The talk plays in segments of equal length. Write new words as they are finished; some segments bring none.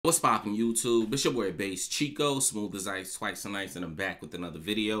What's poppin' YouTube? It's your boy Bass Chico, smooth as ice, twice and nice, and I'm back with another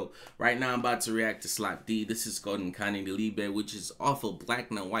video. Right now I'm about to react to Slapdee. This is called Nkhani Nilibe, which is off of Black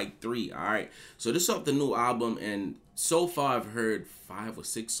and White 3. Alright, so this is off the new album, and so far I've heard 5 or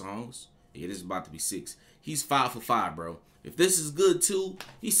 6 songs. Yeah, this is about to be 6. He's 5 for 5, bro. If this is good too,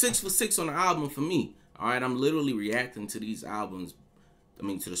 he's 6 for 6 on the album for me. Alright, I'm literally reacting to these albums,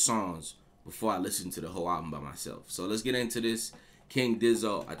 to the songs, before I listen to the whole album by myself. So let's get into this. King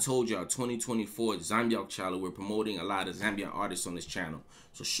Dizzo, I told y'all 2024 Zambian channel. We're promoting a lot of Zambian artists on this channel.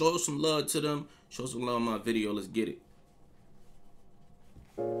 So show some love to them. Show some love on my video. Let's get it.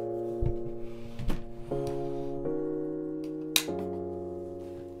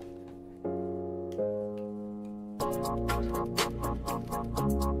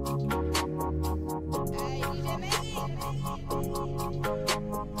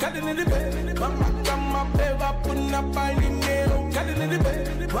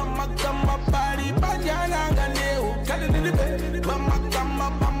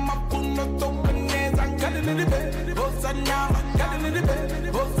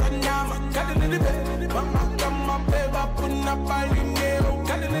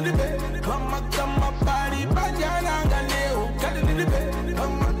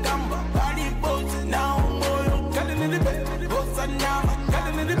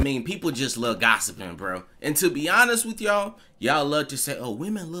 I mean, people just love gossiping, bro. And to be honest with y'all, y'all love to say, oh,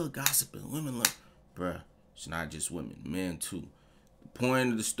 women love gossiping. Women love, bruh. It's not just women, men too. The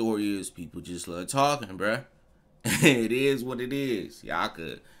point of the story is people just love talking, bruh. It is what it is. Y'all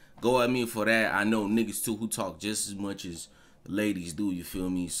could go at me for that. I know niggas too who talk just as much as the ladies do, you feel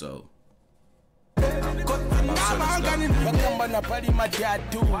me? So I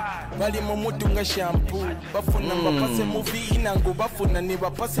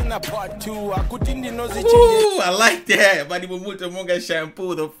like that.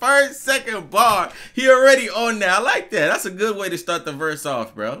 Shampoo. The first, second bar, he already on there. I like that. That's a good way to start the verse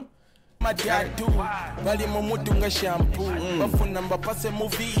off, bro.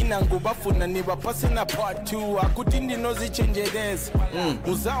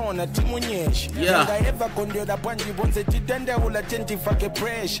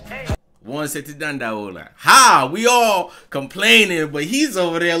 Ha! We all complaining, but he's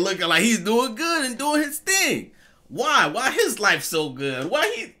over there looking like he's doing good and doing his thing. Why? Why his life so good?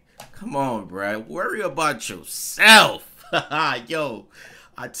 Why he? Come on, bro. Worry about yourself. Yo,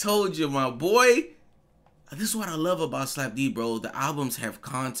 I told you, my boy. This is what I love about Slapdee, bro. The albums have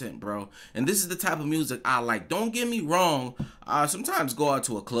content, bro. And this is the type of music I like. Don't get me wrong. Sometimes go out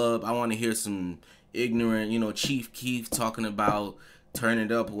to a club. I want to hear some ignorant, Chief Keef talking about turn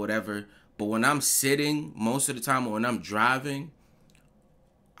it up or whatever. But when I'm sitting, most of the time, or when I'm driving,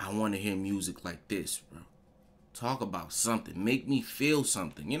 I want to hear music like this, bro. Talk about something. Make me feel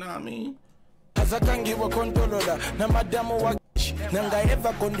something. You know what I mean? Nanga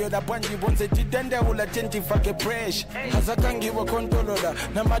eva kondiola panji bonse tidende ula tenti fake fresh Hazakangi wa kontolola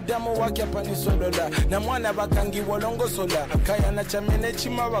na madamu wake pani solola na mwana bakangi wolongo sola kaya na chamene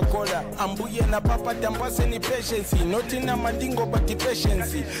chima wakola ambuye na papa tambase ni patience noti na mandingo bati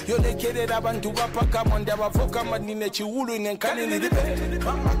patience yole kerera abantu bapaka monda bafoka manine chiwulu Nkhani Nilibe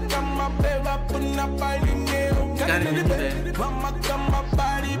mama kama beba puna pali neo Nkhani Nilibe mama kama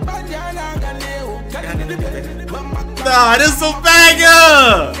pali bajana ganeo Nkhani Nilibe mama. Nah, this is a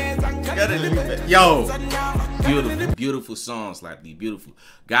banger! Yo, beautiful, beautiful songs, like the beautiful.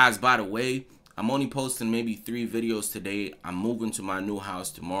 Guys, by the way, I'm only posting maybe 3 videos today. I'm moving to my new house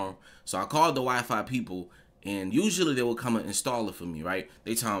tomorrow. So I called the Wi-Fi people, and usually they will come and install it for me, right?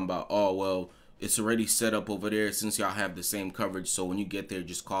 They talking about, oh, well, it's already set up over there since y'all have the same coverage. So when you get there,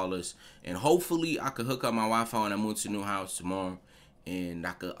 just call us. And hopefully I could hook up my Wi-Fi when I move to the new house tomorrow. And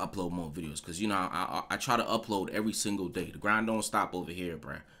I could upload more videos, because I try to upload every single day. The grind don't stop over here,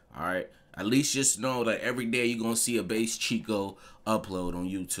 bruh. All right, at least just know that every day you're gonna see a Bass Chico upload on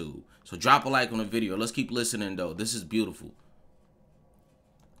YouTube. So drop a like on the video. Let's keep listening though. This is beautiful.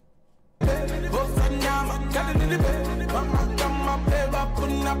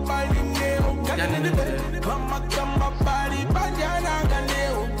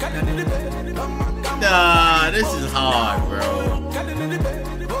 Nah, this is hard, bro.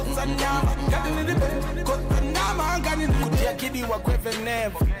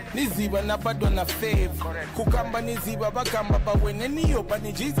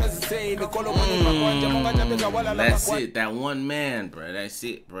 That's it. That one man, bro. That's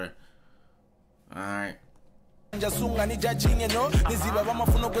it, bro. All right. Jasunga ni judging, you know. Niziba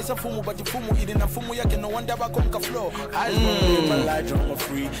bamafuno kwesa fumu, but fumu idi na fumu yake no wonder bakonka flow. I live my life drama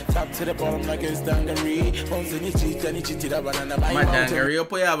free. Top to the bottom like it's dangery. Once ni chitira banana. My dangery,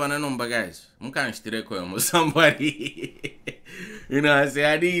 opo ya banana number guys. Mukana shitire ko with somebody. You know, I say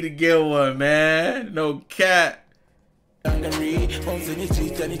I need to get one, man. No cat. Dangery, once ni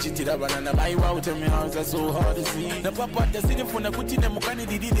chitira banana. My wow tell me how it's so hard to see. Na papa just sitting for na kutine mukani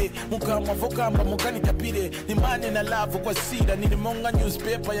didide. Mukama vokamba mukani tapide. Ni man in a love kwa sida. Ni monga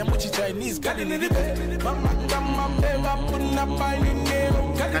newspaper ya muchi Chinese. Kali Nilibe. Mama kama beba puna pali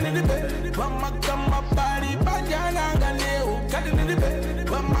neo. Kali Nilibe. Mama kama pali bajana ganeo. Kali Nilibe.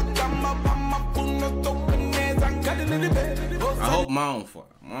 Mama kama mama puna tokeneza. Kali Nilibe. I hope my own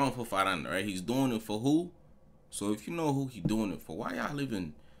for Faranda, right? He's doing it for who? So if you know who he doing it for, why y'all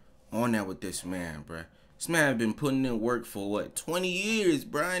living on that with this man, bruh? This man been putting in work for what, 20 years,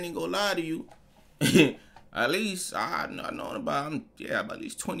 bruh? I ain't gonna lie to you. At least I know about him, yeah, about at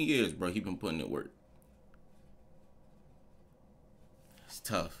least 20 years, bro. He been putting in work. It's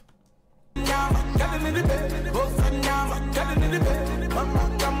tough.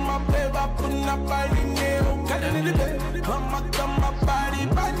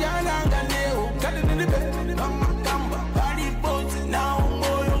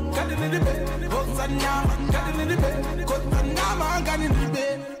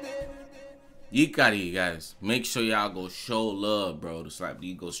 Nkhani, guys, make sure y'all go show love, bro, to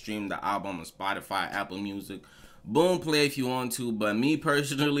Slapdee. Go stream the album on Spotify, Apple Music, Boomplay if you want to. But me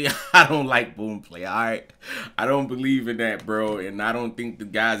personally, I don't like Boomplay. All right, I don't believe in that, bro, and I don't think the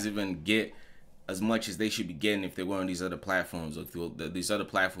guys even get as much as they should be getting if they were on these other platforms, or if these other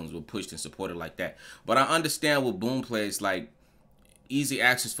platforms were pushed and supported like that. But I understand with Boomplay, it's like easy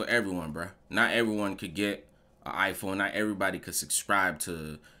access for everyone, bro. Not everyone could get an iPhone. Not everybody could subscribe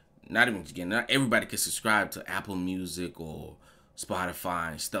to. Not everybody can subscribe to Apple Music or Spotify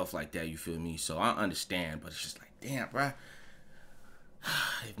and stuff like that, you feel me? So I understand, but it's just like, damn, bro.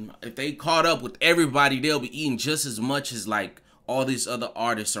 If they caught up with everybody, they'll be eating just as much as like all these other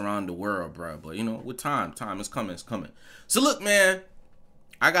artists around the world, bro. But you know, with time is coming, it's coming. So look, man,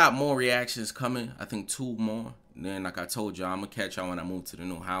 I got more reactions coming. I think 2 more. And then, like I told y'all, I'm gonna catch y'all when I move to the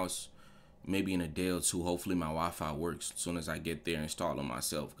new house. Maybe in a day or 2, hopefully my Wi-Fi works as soon as I get there and install it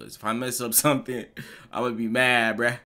myself. Because if I mess up something, I'm going to be mad, bruh.